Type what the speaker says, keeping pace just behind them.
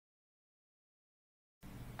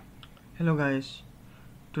Hello guys,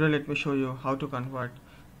 today let me show you how to convert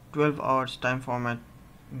 12 hours time format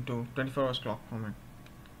into 24 hours clock format.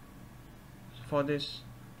 So for this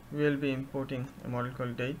we will be importing a model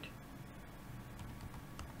called date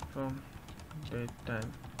from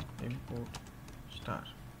datetime import star.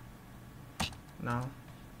 Now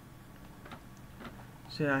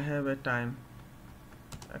say I have a time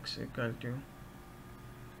x equal to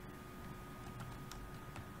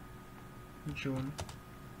June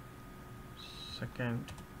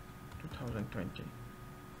 2nd 2020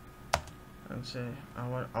 and say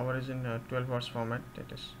hour is in 12 hours format,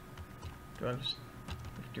 that is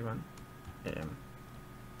 12:51 AM.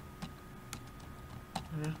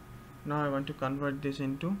 Okay. Now I want to convert this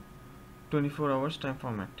into 24 hours time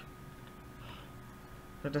format.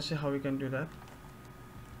 Let us see how we can do that.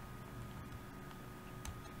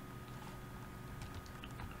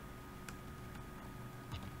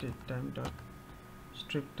 datetime dot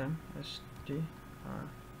strip time strp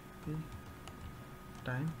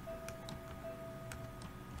time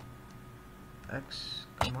x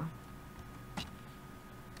comma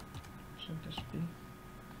 %p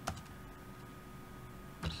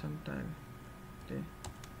percentile d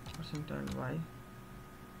percentile y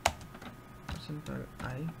percentile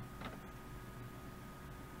I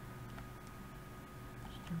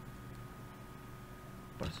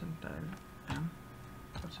percentile m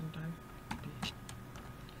percentile d.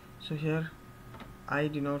 So here I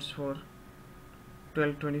denotes for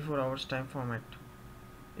 24 hours time format.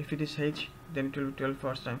 If it is H, then it will be 12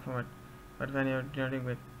 hours time format, but when you are denoting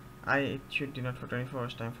with I, it should denote for 24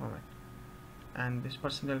 hours time format. And this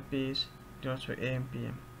percentile P is denotes for AM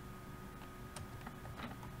PM.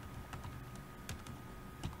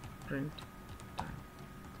 Print time.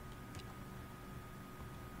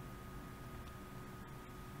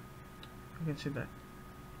 You can see that.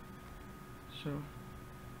 So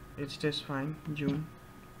it stays fine, June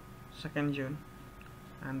 2nd June,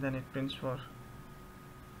 and then it prints for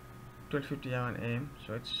 12:51 AM,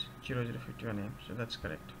 so it's 00:51 AM, so that's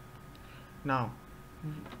correct. Now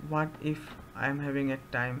what if I am having a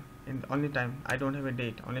time in only time, I don't have a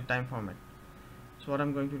date, only time format? So what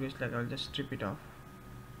I'm going to do is like I'll just strip it off.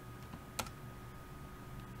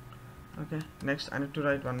 Okay, next I need to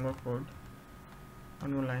write one more code,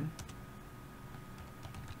 one more line.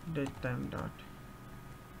 datetime dot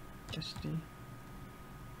st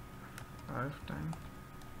rf time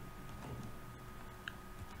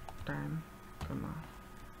comma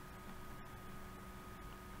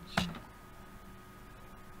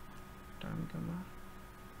time comma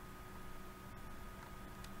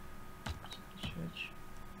switch.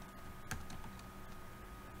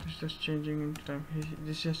 This is just changing into time.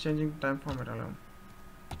 This is just changing time format alone.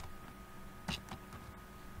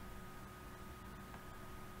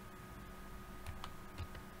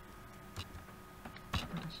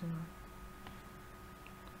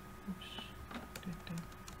 Oops, datetime.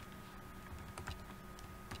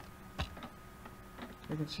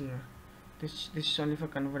 You can see here this is only for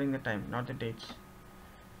converting the time, not the dates.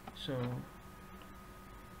 So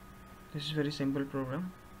this is very simple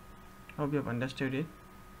program. Hope you have understood it.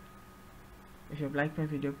 If you have liked my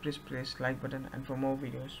video, please press like button, and for more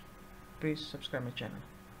videos please subscribe my channel.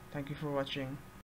 Thank you for watching.